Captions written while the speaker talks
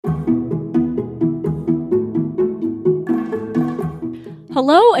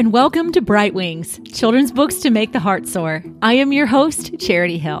Hello and welcome to Bright Wings, children's books to make the heart soar. I am your host,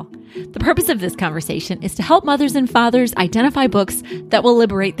 Charity Hill. The purpose of this conversation is to help mothers and fathers identify books that will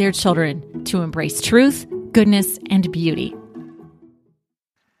liberate their children to embrace truth, goodness, and beauty.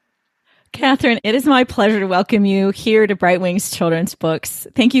 Katherin, it is my pleasure to welcome you here to Bright Wings Children's Books.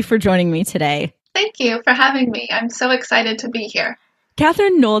 Thank you for joining me today. Thank you for having me. I'm so excited to be here.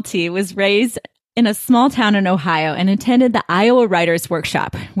 Katherin Nolte was raised in a small town in Ohio and attended the Iowa Writers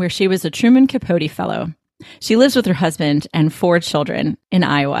Workshop, where she was a Truman Capote Fellow. She lives with her husband and 4 children in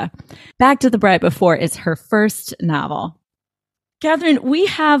Iowa. Back to the Bright Before is her first novel. Katherin, we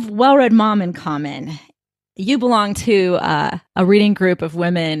have Well-Read Mom in common. You belong to a reading group of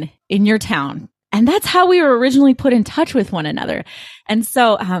women in your town, and that's how we were originally put in touch with one another. And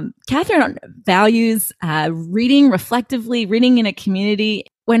so Katherin values reading reflectively, reading in a community.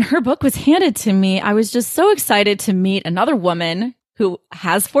 When her book was handed to me, I was just so excited to meet another woman who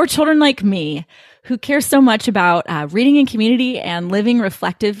has 4 children like me, who cares so much about reading in community and living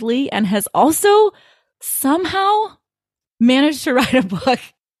reflectively, and has also somehow managed to write a book.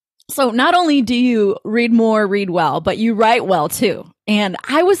 So not only do you read more, read well, but you write well too. And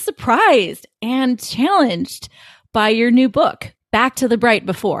I was surprised and challenged by your new book, Back to the Bright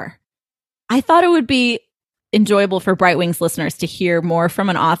Before. I thought it would be enjoyable for Bright Wings listeners to hear more from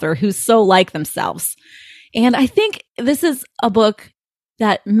an author who's so like themselves. And I think this is a book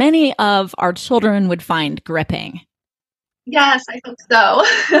that many of our children would find gripping. Yes, I hope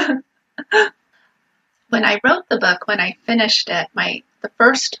so. When I wrote the book, when I finished it, the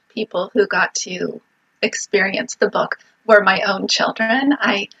first people who got to experience the book were my own children.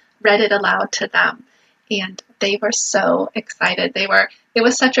 I read it aloud to them, and they were so excited. It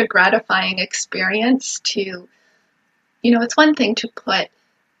was such a gratifying experience to, it's one thing to put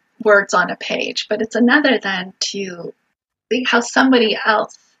words on a page, but it's another then to see how somebody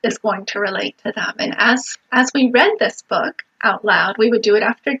else is going to relate to them. And as we read this book out loud, we would do it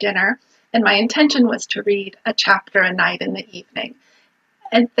after dinner, and my intention was to read a chapter a night in the evening.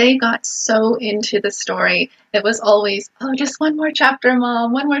 And they got so into the story. It was always, just one more chapter,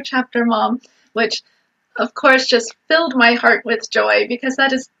 Mom, which of course just filled my heart with joy, because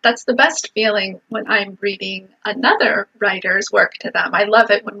that's the best feeling when I'm reading another writer's work to them. I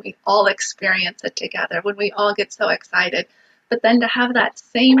love it when we all experience it together, when we all get so excited. But then to have that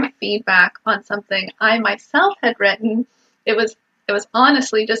same feedback on something I myself had written, it was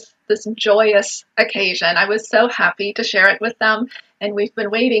honestly just this joyous occasion. I was so happy to share it with them, and we've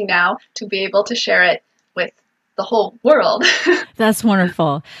been waiting now to be able to share it with the whole world. That's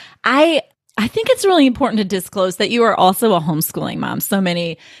wonderful. I think it's really important to disclose that you are also a homeschooling mom. So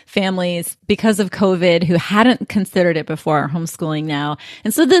many families, because of COVID, who hadn't considered it before, are homeschooling now.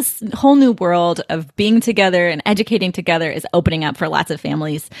 And so this whole new world of being together and educating together is opening up for lots of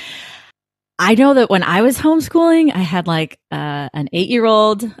families. I know that when I was homeschooling, I had like an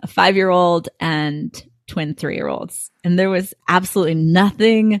 8-year-old, a 5-year-old, and twin 3-year-olds. And there was absolutely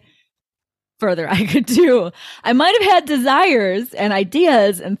nothing further I could do. I might have had desires and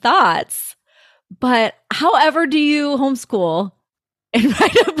ideas and thoughts, but however do you homeschool and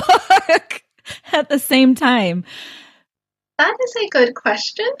write a book at the same time? That is a good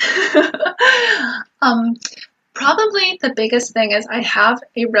question. Probably the biggest thing is I have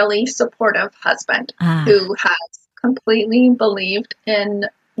a really supportive husband who has completely believed in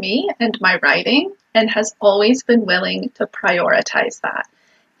me and my writing and has always been willing to prioritize that.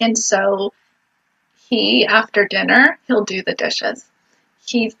 And so after dinner, he'll do the dishes.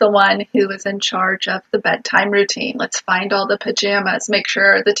 He's the one who is in charge of the bedtime routine. Let's find all the pajamas, make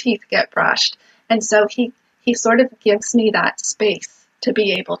sure the teeth get brushed. And so he sort of gives me that space to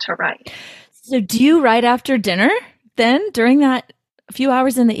be able to write. So do you write after dinner then, during that few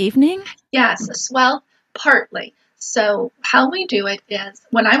hours in the evening? Yes, well, partly. So how we do it is,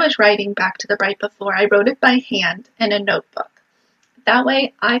 when I was writing Back to the Bright Before, I wrote it by hand in a notebook. That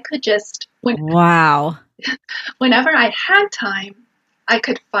way I could just, whenever I had time, I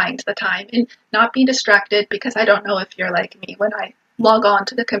could find the time and not be distracted, because I don't know if you're like me. When I log on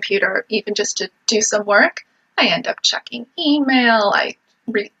to the computer, even just to do some work, I end up checking email, I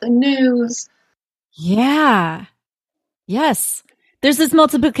read the news. Yeah. Yes. There's this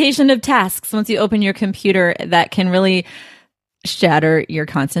multiplication of tasks once you open your computer that can really shatter your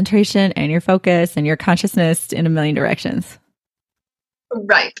concentration and your focus and your consciousness in a million directions.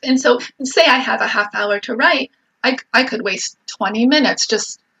 Right. And so say I have a half hour to write, I could waste 20 minutes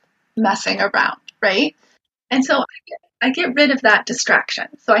just messing around, right? And so I get rid of that distraction.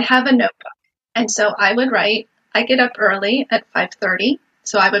 So I have a notebook. And so I would write. I get up early at 5:30.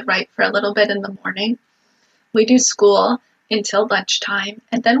 So I would write for a little bit in the morning. We do school, until lunchtime.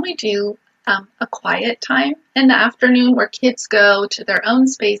 And then we do a quiet time in the afternoon where kids go to their own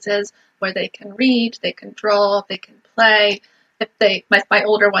spaces where they can read, they can draw, they can play. If my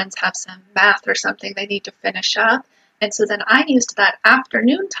older ones have some math or something they need to finish up. And so then I used that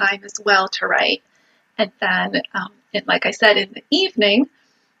afternoon time as well to write. And then, like I said, in the evening,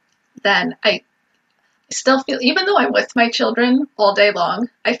 then I still feel, even though I'm with my children all day long,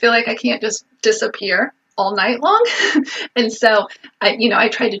 I feel like I can't just disappear all night long. And so I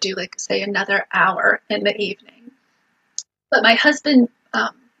try to do, like, say, another hour in the evening. But my husband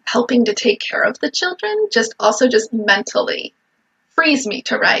helping to take care of the children just mentally frees me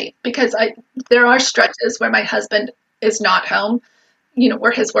to write, because there are stretches where my husband is not home,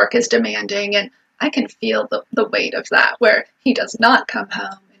 where his work is demanding, and I can feel the weight of that, where he does not come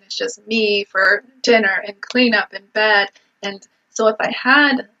home and it's just me for dinner and cleanup and bed. And so if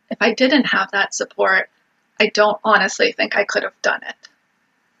I didn't have that support, I don't honestly think I could have done it.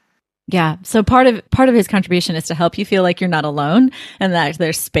 Yeah. So part of his contribution is to help you feel like you're not alone, and that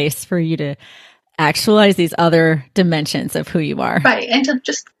there's space for you to actualize these other dimensions of who you are. Right. And to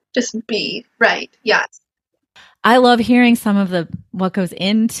just be. Right. Yes. I love hearing some of what goes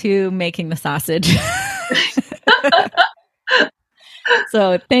into making the sausage.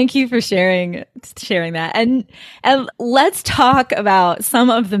 So thank you for sharing that. And let's talk about some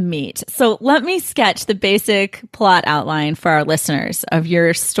of the meat. So let me sketch the basic plot outline for our listeners of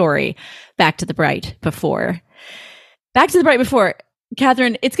your story, Back to the Bright Before. Back to the Bright Before,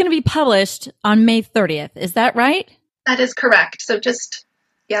 Katherin, it's going to be published on May 30th. Is that right? That is correct. So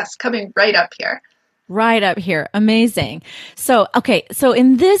yes, coming right up here. Right up here. Amazing. So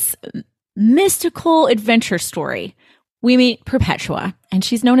in this mystical adventure story, we meet Perpetua, and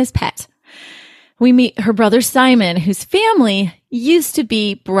she's known as Pet. We meet her brother Simon, whose family used to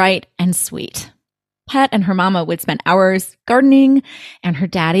be bright and sweet. Pet and her mama would spend hours gardening, and her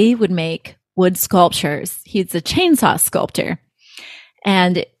daddy would make wood sculptures. He's a chainsaw sculptor.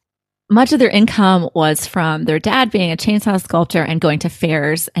 And much of their income was from their dad being a chainsaw sculptor and going to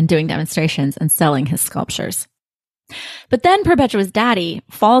fairs and doing demonstrations and selling his sculptures. But then Perpetua's daddy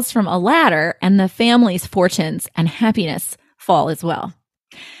falls from a ladder, and the family's fortunes and happiness fall as well.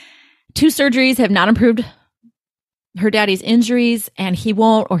 2 surgeries have not improved her daddy's injuries, and he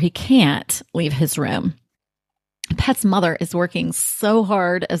won't or he can't leave his room. Pet's mother is working so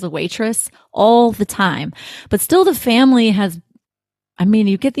hard as a waitress all the time, but still the family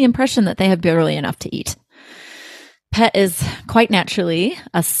you get the impression that they have barely enough to eat. Pet is quite naturally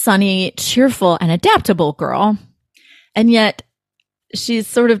a sunny, cheerful, and adaptable girl. And yet she's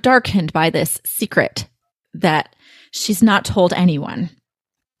sort of darkened by this secret that she's not told anyone.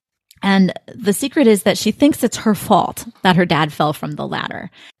 And the secret is that she thinks it's her fault that her dad fell from the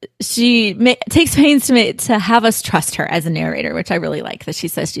ladder. She takes pains to have us trust her as a narrator, which I really like, that she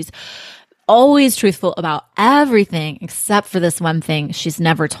says she's always truthful about everything except for this one thing she's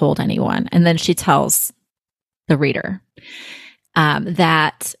never told anyone. And then she tells the reader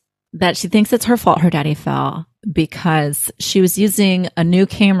that she thinks it's her fault her daddy fell because she was using a new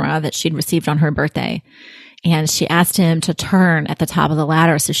camera that she'd received on her birthday. And she asked him to turn at the top of the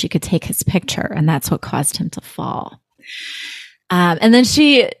ladder so she could take his picture. And that's what caused him to fall. And then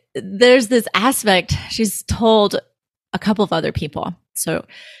there's this aspect she's told a couple of other people. So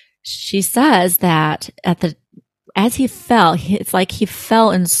she says that as he fell, it's like he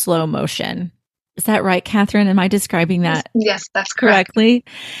fell in slow motion. Is that right, Katherin? Am I describing that? Yes, that's correct. Correctly?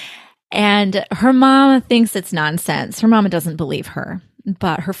 And her mom thinks it's nonsense. Her mama doesn't believe her.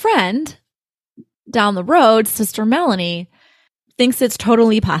 But her friend down the road, Sister Melanie, thinks it's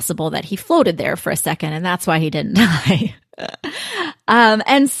totally possible that he floated there for a second, and that's why he didn't die.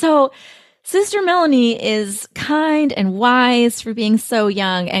 And so Sister Melanie is kind and wise for being so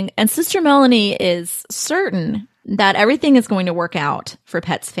young, and Sister Melanie is certain that everything is going to work out for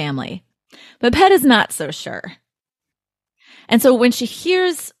Pet's family. But Pet is not so sure. And so when she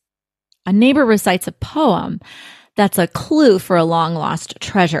hears a neighbor recites a poem that's a clue for a long-lost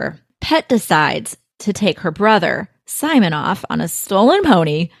treasure, Pet decides to take her brother, Simon, off on a stolen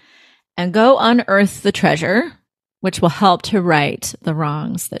pony and go unearth the treasure, which will help to right the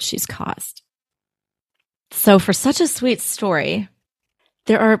wrongs that she's caused. So for such a sweet story,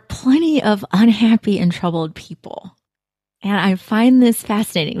 there are plenty of unhappy and troubled people. And I find this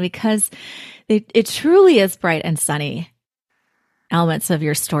fascinating because it truly is bright and sunny elements of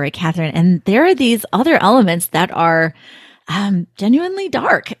your story, Katherin. And there are these other elements that are genuinely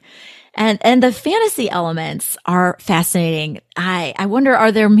dark. And the fantasy elements are fascinating. I wonder,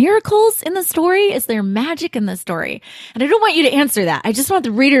 are there miracles in the story? Is there magic in the story? And I don't want you to answer that. I just want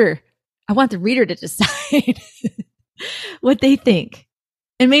the reader to decide. what they think.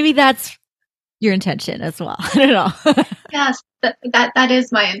 And maybe that's your intention as well. I don't know. Yes, that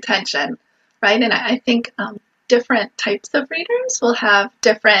is my intention, right? And I think different types of readers will have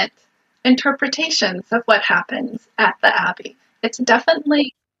different interpretations of what happens at the Abbey. It's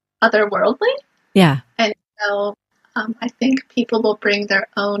definitely otherworldly. Yeah. And so I think people will bring their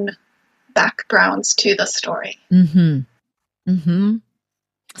own backgrounds to the story. Mm-hmm. Mm-hmm.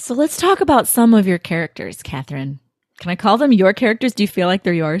 So let's talk about some of your characters, Katherin. Can I call them your characters? Do you feel like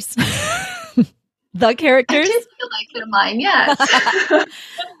they're yours? The characters? I do feel like they're mine, yes.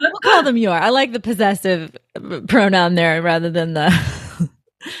 We'll call them your. I like the possessive pronoun there rather than the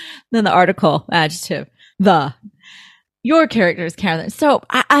article adjective. Your characters, Katherin. So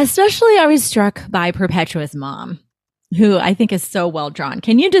I was struck by Perpetua's mom, who I think is so well drawn.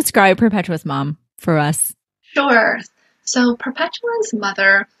 Can you describe Perpetua's mom for us? Sure. So Perpetua's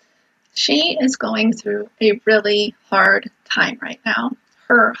mother, she is going through a really hard time right now.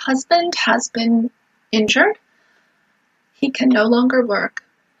 Her husband has been injured. He can no longer work.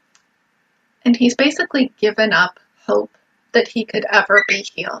 And he's basically given up hope that he could ever be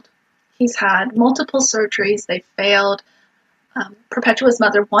healed. He's had multiple surgeries. They failed. Perpetua's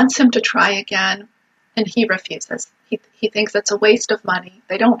mother wants him to try again, and he refuses. He thinks it's a waste of money.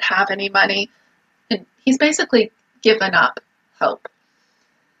 They don't have any money. And he's basically given up hope.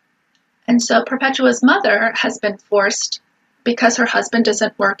 And so Perpetua's mother has been forced, because her husband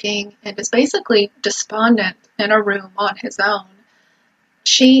isn't working and is basically despondent in a room on his own,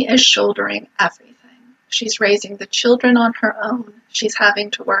 she is shouldering everything. She's raising the children on her own. She's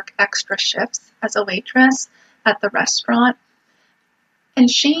having to work extra shifts as a waitress at the restaurant. And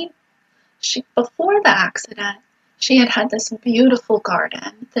she before the accident, she had this beautiful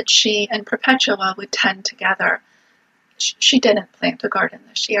garden that she and Perpetua would tend together. She didn't plant a garden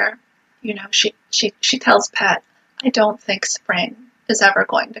this year. You know, she tells Pet, I don't think spring is ever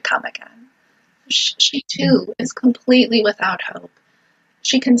going to come again. She too is completely without hope.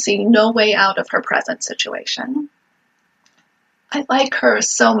 She can see no way out of her present situation. I like her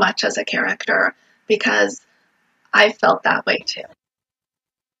so much as a character because I felt that way too.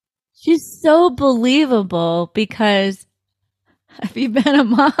 She's so believable because if you've been a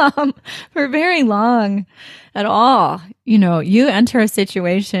mom for very long at all, you know, you enter a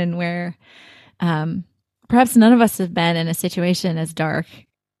situation where perhaps none of us have been in a situation as dark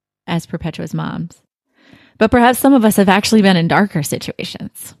as Perpetua's mom's. But perhaps some of us have actually been in darker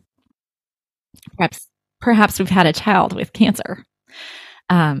situations. Perhaps we've had a child with cancer.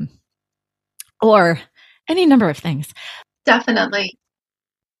 Or any number of things. Definitely.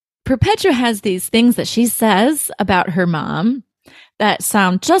 Perpetua has these things that she says about her mom that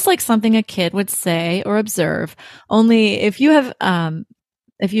sound just like something a kid would say or observe. Only if you've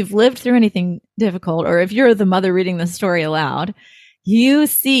lived through anything difficult, or if you're the mother reading the story aloud, you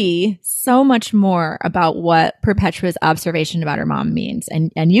see so much more about what Perpetua's observation about her mom means.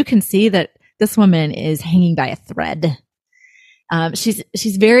 And you can see that this woman is hanging by a thread.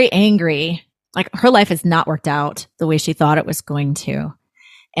 She's very angry. Like, her life has not worked out the way she thought it was going to.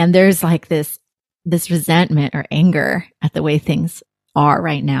 And there's like this resentment or anger at the way things are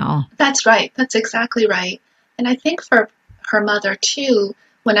right now. That's right. That's exactly right. And I think for her mother too,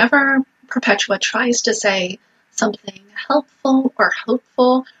 whenever Perpetua tries to say something helpful or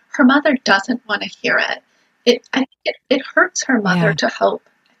hopeful, her mother doesn't want to hear it. It hurts her mother to hope.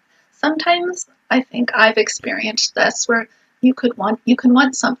 Sometimes I think I've experienced this where you can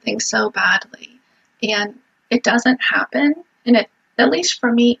want something so badly and it doesn't happen, and at least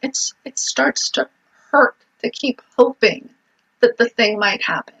for me, it starts to hurt to keep hoping that the thing might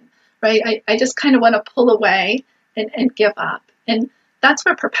happen, right? I just kind of want to pull away and give up. And that's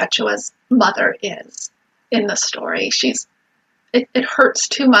where Perpetua's mother is in the story. It hurts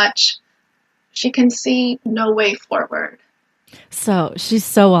too much. She can see no way forward. So she's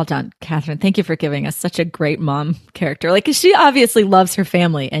so well done, Katherin. Thank you for giving us such a great mom character. Like, she obviously loves her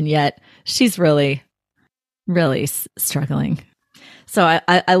family, and yet she's really, really struggling. So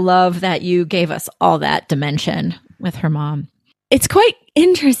I love that you gave us all that dimension with her mom. It's quite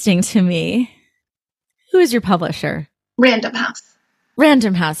interesting to me. Who is your publisher? Random House.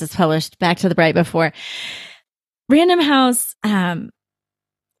 Random House is published Back to the Bright Before. Random House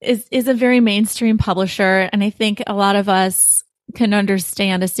is a very mainstream publisher, and I think a lot of us can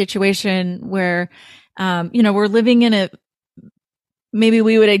understand a situation where, we're living in maybe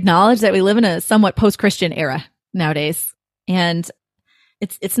we would acknowledge that we live in a somewhat post-Christian era nowadays. And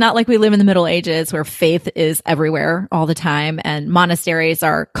it's not like we live in the Middle Ages where faith is everywhere all the time and monasteries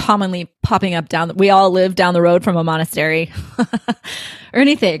are commonly popping up we all live down the road from a monastery or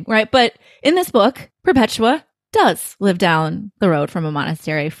anything, right? But in this book, Perpetua does live down the road from a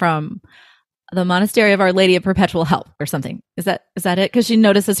monastery, from the Monastery of Our Lady of Perpetual Help or something. Is that it? Because she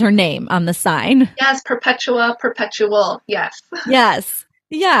notices her name on the sign. Yes, Perpetua, Perpetual. Yes. Yes.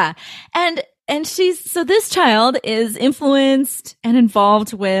 Yeah. And so this child is influenced and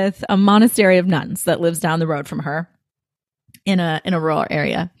involved with a monastery of nuns that lives down the road from her in a rural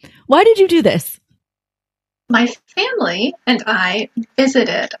area. Why did you do this? My family and I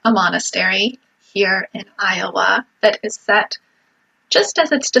visited a monastery here in Iowa that is set just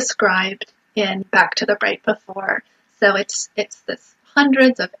as it's described in Back to the Bright Before. So it's this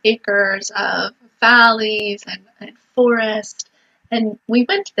hundreds of acres of valleys and forest, and we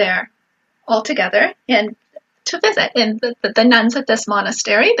went there all together and to visit. And the nuns at this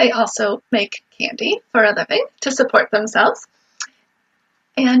monastery, they also make candy for a living to support themselves.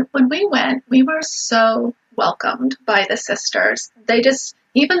 And when we went, we were so welcomed by the sisters. They just,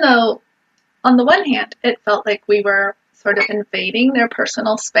 even though on the one hand, it felt like we were sort of invading their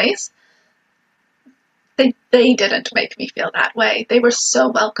personal space, they didn't make me feel that way. They were so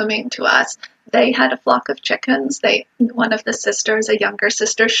welcoming to us. They had a flock of chickens. One of the sisters, a younger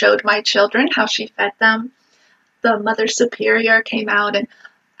sister, showed my children how she fed them. The Mother Superior came out and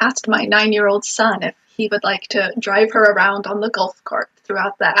asked my 9-year-old son if he would like to drive her around on the golf cart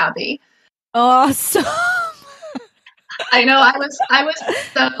throughout the abbey. Awesome. I know, I was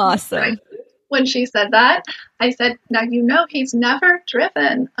so awesome when she said that. I said, now he's never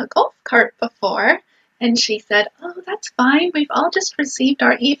driven a golf cart before. And she said, oh, that's fine. We've all just received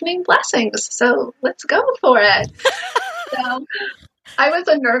our evening blessings, so let's go for it. So I was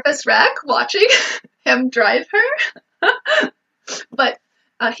a nervous wreck watching him drive her. But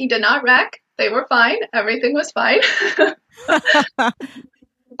he did not wreck. They were fine. Everything was fine.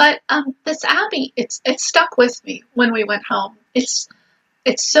 But this abbey, it stuck with me when we went home. It's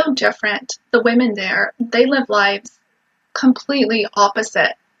so different. The women there, they live lives completely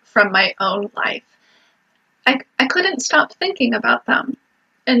opposite from my own life. I couldn't stop thinking about them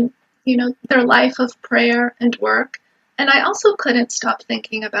and, their life of prayer and work. And I also couldn't stop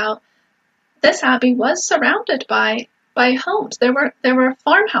thinking about this abbey was surrounded by homes. There were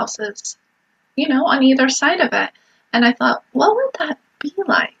farmhouses, on either side of it. And I thought, what would that be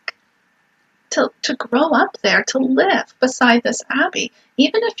like to grow up there, to live beside this abbey?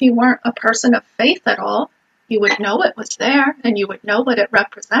 Even if you weren't a person of faith at all, you would know it was there and you would know what it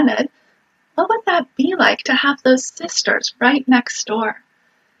represented. What would that be like to have those sisters right next door?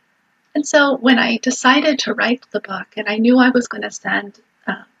 And so when I decided to write the book, and I knew I was going to send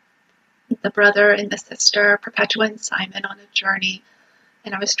the brother and the sister, Perpetua and Simon, on a journey,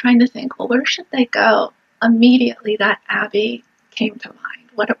 and I was trying to think, well, where should they go? Immediately that abbey came to mind.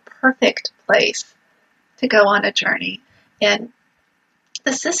 What a perfect place to go on a journey. And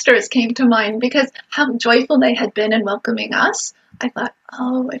the sisters came to mind because how joyful they had been in welcoming us. I thought,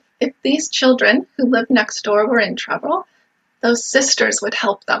 oh, if these children who live next door were in trouble, those sisters would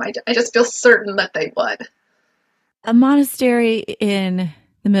help them. I just feel certain that they would. A monastery in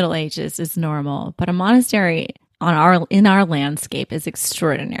the Middle Ages is normal, but a monastery in our landscape is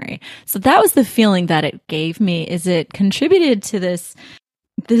extraordinary. So that was the feeling that it gave me, is it contributed to this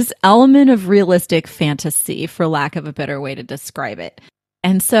element of realistic fantasy, for lack of a better way to describe it.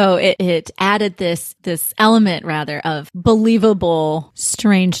 And so it added this element, rather, of believable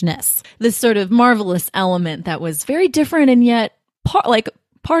strangeness, this sort of marvelous element that was very different and yet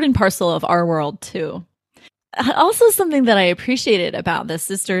part and parcel of our world too. Also, something that I appreciated about the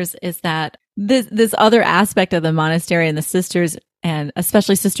sisters is that this other aspect of the monastery and the sisters, and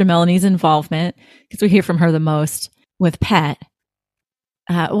especially Sister Melanie's involvement, because we hear from her the most with Pet.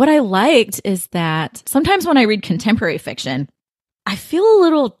 What I liked is that sometimes when I read contemporary fiction, I feel a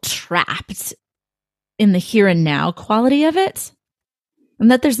little trapped in the here and now quality of it, and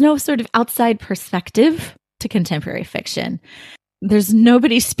that there's no sort of outside perspective to contemporary fiction. There's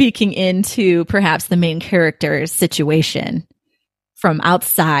nobody speaking into perhaps the main character's situation from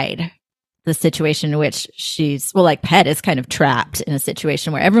outside the situation in which like Pet is kind of trapped in a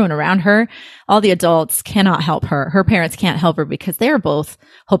situation where everyone around her, all the adults, cannot help her. Her parents can't help her because they are both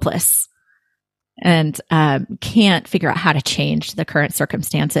hopeless and can't figure out how to change the current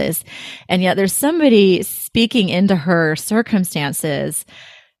circumstances. And yet there's somebody speaking into her circumstances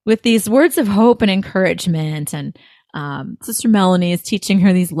with these words of hope and encouragement. And Sister Melanie is teaching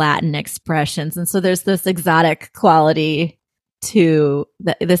her these Latin expressions. And so there's this exotic quality to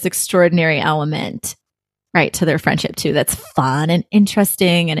this extraordinary element, right, to their friendship too. That's fun and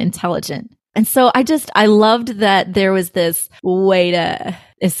interesting and intelligent. And so I loved that there was this way to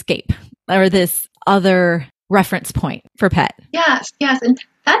escape, or this other reference point for Pet. Yes. And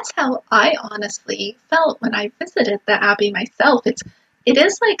that's how I honestly felt when I visited the Abbey myself. It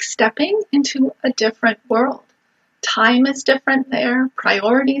is like stepping into a different world. Time is different there,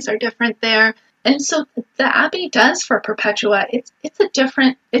 priorities are different there. And so the Abbey does for Perpetua, it's a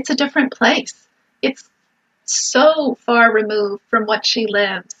different place. It's so far removed from what she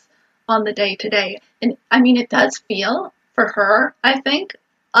lives on the day to day. And I mean, it does feel for her, I think,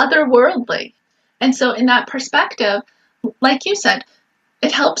 otherworldly. And so, in that perspective, like you said,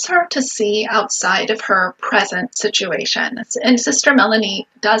 it helps her to see outside of her present situation. And Sister Melanie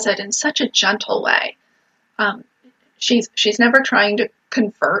does it in such a gentle way. Um, she's never trying to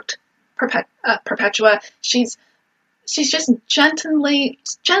convert Perpetua. She's just gently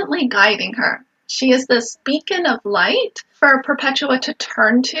guiding her. She is this beacon of light for Perpetua to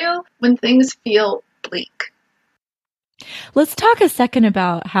turn to when things feel bleak. Let's talk a second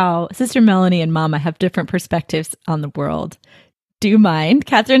about how Sister Melanie and Mama have different perspectives on the world. Do you mind,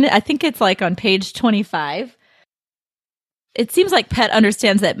 Katherin? I think it's like on page 25. It seems like Pet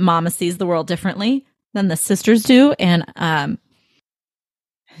understands that Mama sees the world differently than the sisters do. And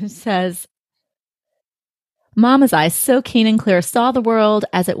it says, Mama's eyes, so keen and clear, saw the world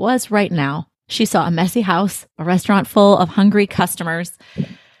as it was right now. She saw a messy house, a restaurant full of hungry customers,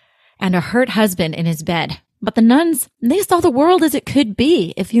 and a hurt husband in his bed. But the nuns, they saw the world as it could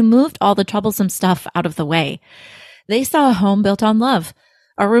be if you moved all the troublesome stuff out of the way. They saw a home built on love,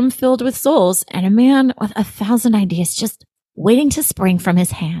 a room filled with souls, and a man with 1,000 ideas just waiting to spring from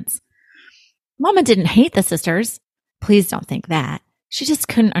his hands. Mama didn't hate the sisters. Please don't think that. She just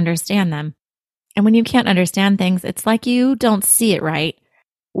couldn't understand them. And when you can't understand things, it's like you don't see it right,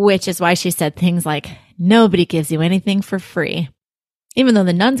 which is why she said things like, nobody gives you anything for free. Even though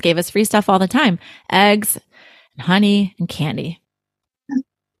the nuns gave us free stuff all the time, eggs and honey and candy.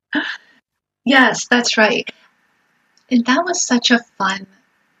 Yes, that's right. And that was such a fun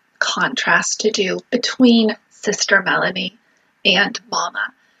contrast to do between Sister Melanie and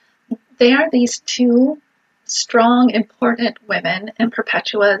Mama. They are these two strong, important women in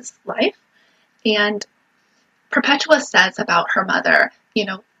Perpetua's life. And Perpetua says about her mother, you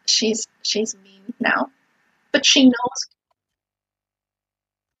know, she's mean now, but she knows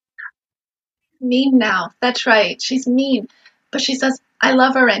mean now. That's right. She's mean, but she says, I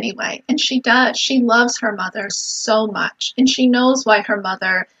love her anyway. And she does. She loves her mother so much. And she knows why her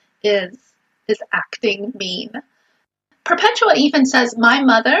mother is acting mean. Perpetua even says, my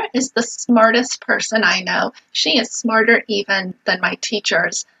mother is the smartest person I know. She is smarter even than my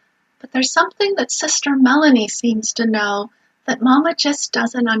teachers. But there's something that Sister Melanie seems to know that Mama just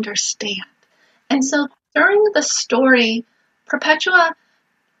doesn't understand. And so during the story, Perpetua,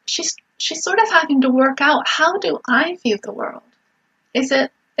 she's sort of having to work out, how do I view the world? Is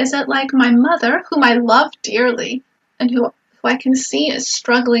it like my mother, whom I love dearly and who I can see is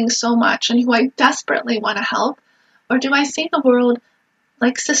struggling so much and who I desperately want to help? Or do I see the world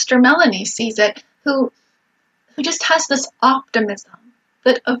like Sister Melanie sees it, who just has this optimism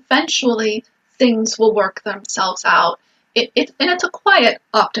that eventually things will work themselves out? And it's a quiet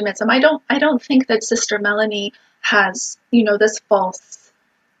optimism. I don't think that Sister Melanie has, this false,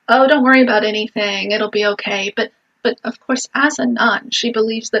 oh, don't worry about anything, it'll be okay. But of course, as a nun, she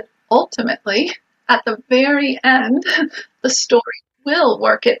believes that ultimately, at the very end, the story will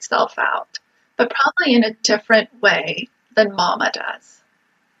work itself out, but probably in a different way than Mama does.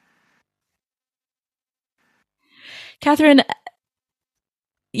 Katherin,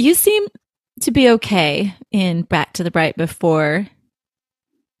 you seem to be okay in Back to the Bright Before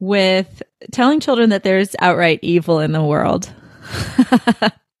with telling children that there's outright evil in the world,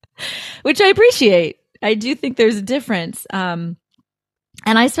 which I appreciate. I do think there's a difference. And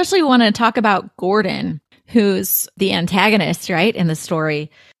I especially want to talk about Gordon, who's the antagonist, right, in the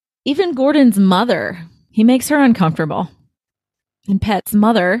story. Even Gordon's mother, he makes her uncomfortable. And Pet's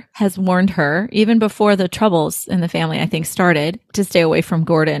mother has warned her, even before the troubles in the family, I think, started, to stay away from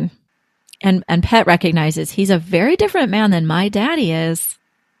Gordon. And Pet recognizes he's a very different man than my daddy is.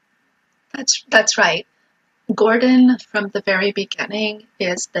 That's right. Gordon, from the very beginning,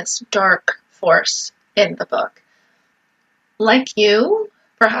 is this dark force in the book. Like you,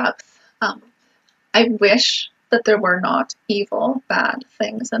 perhaps, I wish that there were not evil, bad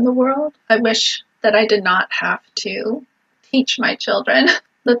things in the world. I wish that I did not have to teach my children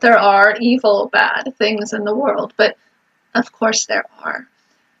that there are evil, bad things in the world. But of course there are.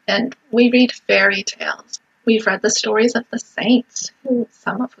 And we read fairy tales. We've read the stories of the saints,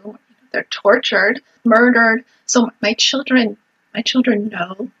 some of whom they're tortured, murdered. So my children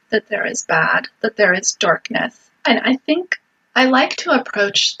know that there is bad, that there is darkness. And I think I like to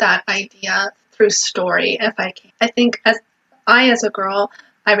approach that idea through story if I can. I think as a girl,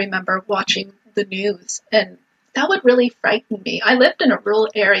 I remember watching the news, and that would really frighten me. I lived in a rural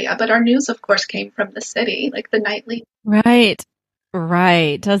area, but our news, of course, came from the city, like the nightly. Right.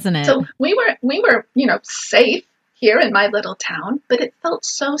 Right. Doesn't it? So we were, safe here in my little town, but it felt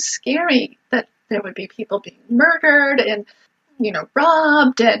so scary that there would be people being murdered and,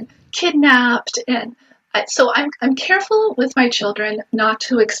 robbed and kidnapped. And so I'm careful with my children not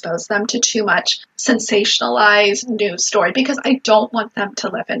to expose them to too much sensationalized news story because I don't want them to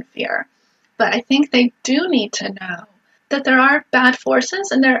live in fear. But I think they do need to know that there are bad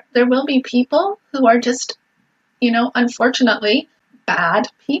forces and there will be people who are just, unfortunately, bad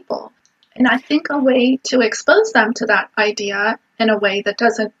people. And I think a way to expose them to that idea in a way that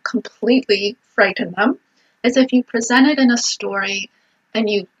doesn't completely frighten them is if you present it in a story and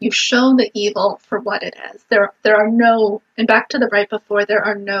you show the evil for what it is. There are no, and back to the right before, there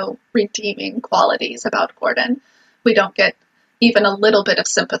are no redeeming qualities about Gordon. We don't get even a little bit of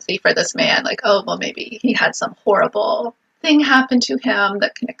sympathy for this man, like, oh, well, maybe he had some horrible thing happen to him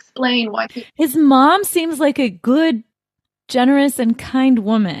that can explain why His mom seems like a good, generous and kind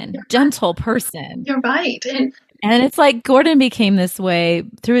woman, gentle person. You're right. And it's like Gordon became this way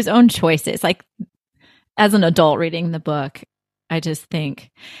through his own choices. Like as an adult reading the book, I just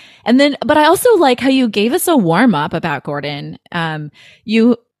think. And then, but I also like how you gave us a warm up about Gordon.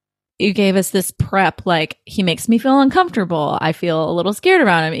 You gave us this prep, like he makes me feel uncomfortable. I feel a little scared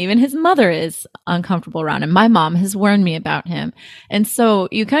around him. Even his mother is uncomfortable around him. My mom has warned me about him. And so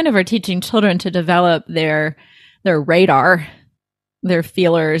you kind of are teaching children to develop their radar, their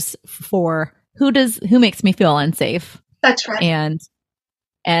feelers for who makes me feel unsafe. That's right.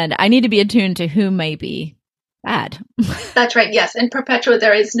 And I need to be attuned to who may be bad. That's right. Yes. In Perpetua,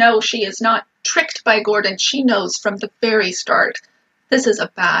 she is not tricked by Gordon. She knows from the very start, this is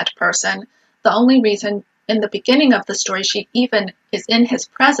a bad person. The only reason in the beginning of the story she even is in his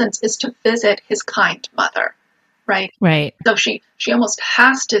presence is to visit his kind mother. Right. Right. So she almost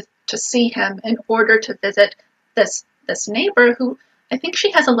has to see him in order to visit this neighbor who I think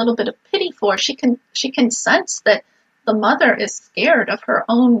she has a little bit of pity for. She can sense that the mother is scared of her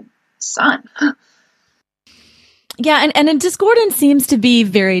own son. Yeah, and Gordon seems to be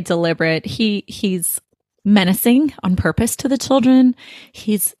very deliberate. He's menacing on purpose to the children.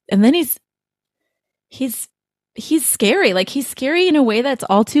 He's scary. Like he's scary in a way that's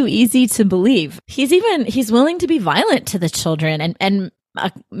all too easy to believe. He's willing to be violent to the children, and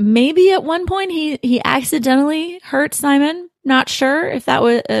maybe at one point he accidentally hurt Simon. Not sure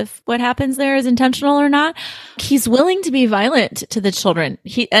if what happens there is intentional or not. He's willing to be violent to the children.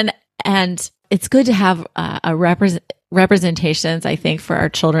 And it's good to have representations, I think, for our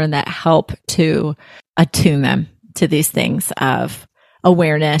children that help to attune them to these things of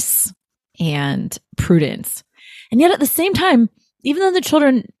awareness and prudence. And yet at the same time, even though the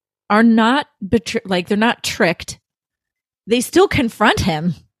children are not they're not tricked, they still confront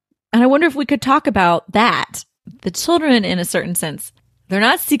him. And I wonder if we could talk about that. The children, in a certain sense, they're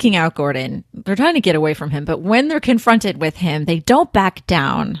not seeking out Gordon. They're trying to get away from him. But when they're confronted with him, they don't back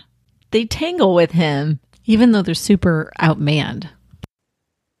down. They tangle with him, even though they're super outmanned.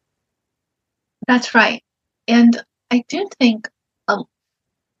 That's right. And I do think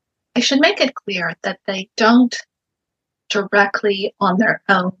I should make it clear that they don't directly on their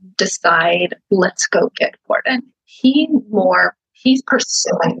own decide, let's go get Gordon. He's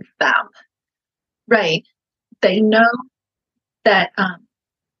pursuing them. Right. They know that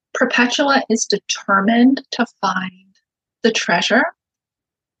Perpetua is determined to find the treasure,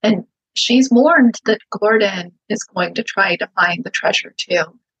 and she's warned that Gordon is going to try to find the treasure too.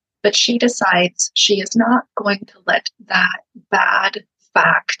 But she decides she is not going to let that bad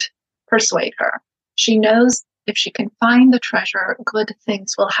fact persuade her. She knows if she can find the treasure, good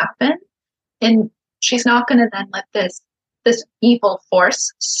things will happen. And she's not going to then let this evil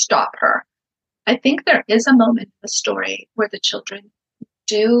force stop her. I think there is a moment in the story where the children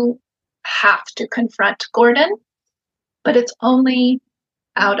do have to confront Gordon, but it's only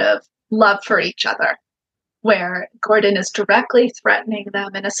out of love for each other, where Gordon is directly threatening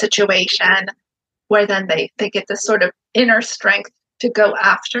them in a situation where then they get this sort of inner strength to go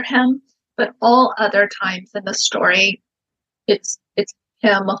after him. But all other times in the story, it's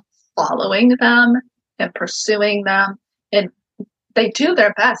him following them and pursuing them. And they do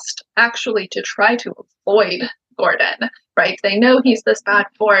their best actually to try to avoid Gordon, right? They know he's this bad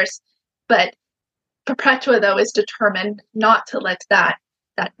force, but Perpetua, though, is determined not to let that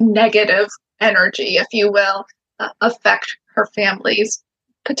negative energy, if you will, affect her family's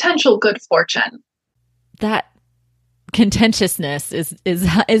potential good fortune. That contentiousness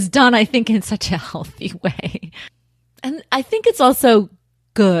is done, I think, in such a healthy way. And I think it's also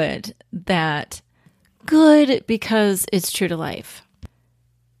good, that good because it's true to life.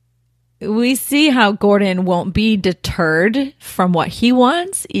 We see how Gordon won't be deterred from what he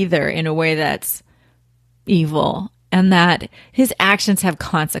wants either in a way that's evil, and that his actions have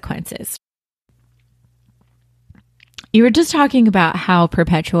consequences. You were just talking about how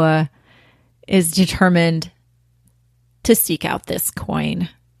Perpetua is determined to seek out this coin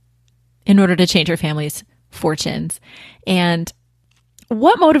in order to change her family's fortunes. And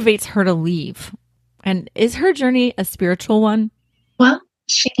what motivates her to leave? And is her journey a spiritual one? Well,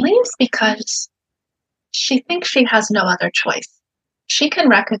 she leaves because she thinks she has no other choice. She can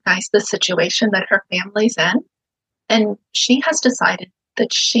recognize the situation that her family's in, and she has decided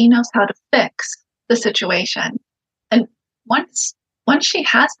that she knows how to fix the situation. And once she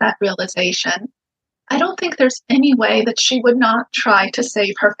has that realization, I don't think there's any way that she would not try to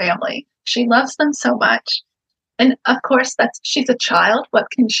save her family. She loves them so much. And of course, she's a child.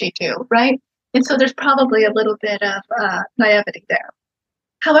 What can she do, right? And so there's probably a little bit of naivety there.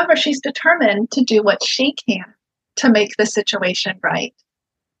 However, she's determined to do what she can to make the situation right.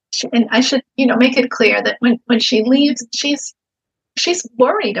 And I should, make it clear that when she leaves, she's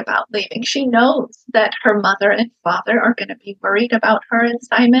worried about leaving. She knows that her mother and father are going to be worried about her and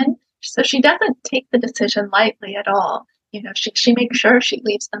Simon. So she doesn't take the decision lightly at all. She makes sure she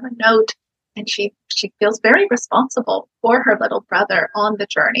leaves them a note, and she feels very responsible for her little brother on the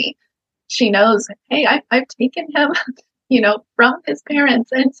journey. She knows, hey, I've taken him, from his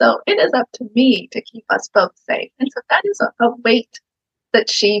parents. And so it is up to me to keep us both safe. And so that is a weight that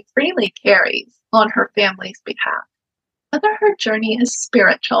she freely carries on her family's behalf. Whether her journey is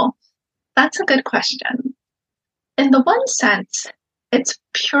spiritual, that's a good question. In the one sense, it's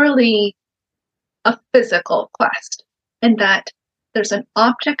purely a physical quest, in that there's an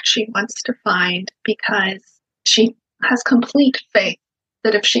object she wants to find because she has complete faith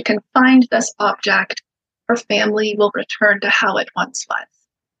that if she can find this object, her family will return to how it once was.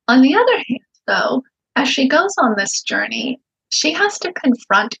 On the other hand, though, as she goes on this journey, she has to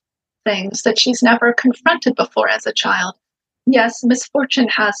confront things that she's never confronted before as a child. Yes, misfortune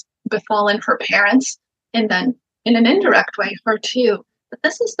has befallen her parents, and then in an indirect way, her too. But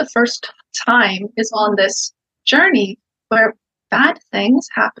this is the first time is on this journey where bad things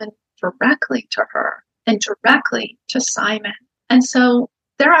happen directly to her and directly to Simon. And so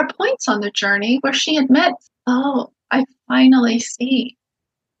there are points on the journey where she admits, oh, I finally see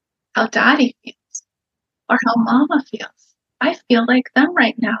how Daddy feels or how Mama feels. I feel like them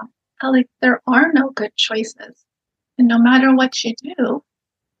right now. How like there are no good choices. And no matter what you do,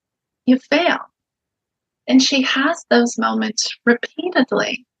 you fail. And she has those moments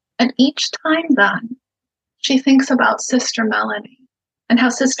repeatedly. And each time then, she thinks about Sister Melanie and how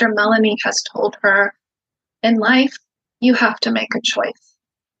Sister Melanie has told her, in life, you have to make a choice.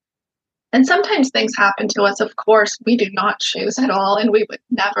 And sometimes things happen to us, of course, we do not choose at all, and we would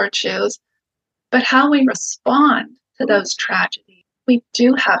never choose. But how we respond to those tragedies, we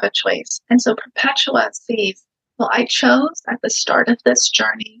do have a choice. And so Perpetua sees, well, I chose at the start of this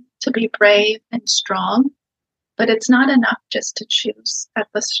journey to be brave and strong, but it's not enough just to choose at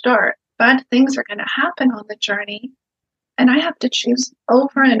the start. Bad things are going to happen on the journey, and I have to choose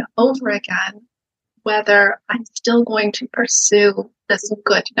over and over again whether I'm still going to pursue this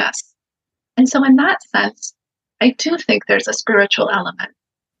goodness. And so in that sense, I do think there's a spiritual element.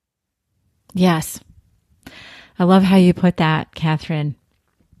 Yes. I love how you put that, Katherin.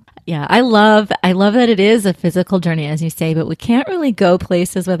 Yeah, I love that it is a physical journey, as you say, but we can't really go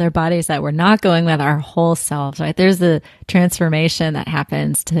places with our bodies that we're not going with our whole selves, right? There's a transformation that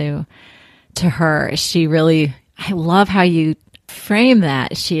happens to her. I love how you frame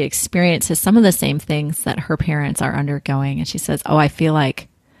that. She experiences some of the same things that her parents are undergoing. And she says, oh, I feel like,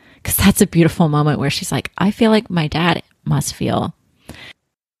 because that's a beautiful moment where she's like, I feel like my dad must feel.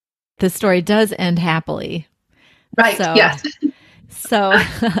 The story does end happily. Right, yes. So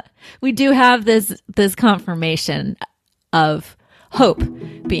we do have this confirmation of hope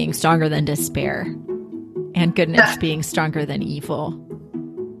being stronger than despair and goodness being stronger than evil.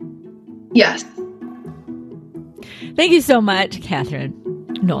 Yes. Thank you so much, Katherin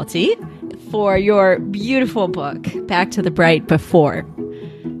Nolte, for your beautiful book, Back to the Bright Before.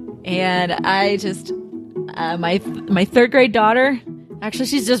 And I just, my third grade daughter, actually,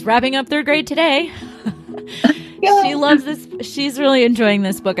 she's just wrapping up third grade today. Yeah. She loves this. She's really enjoying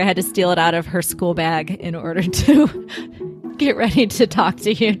this book. I had to steal it out of her school bag in order to get ready to talk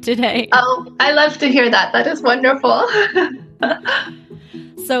to you today. Oh, I love to hear that. That is wonderful.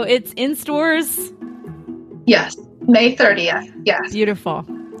 So it's in stores? Yes, May 30th. Yes. Beautiful.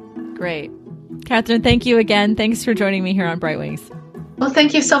 Great. Katherin, thank you again. Thanks for joining me here on Bright Wings. Well,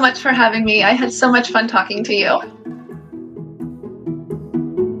 thank you so much for having me. I had so much fun talking to you.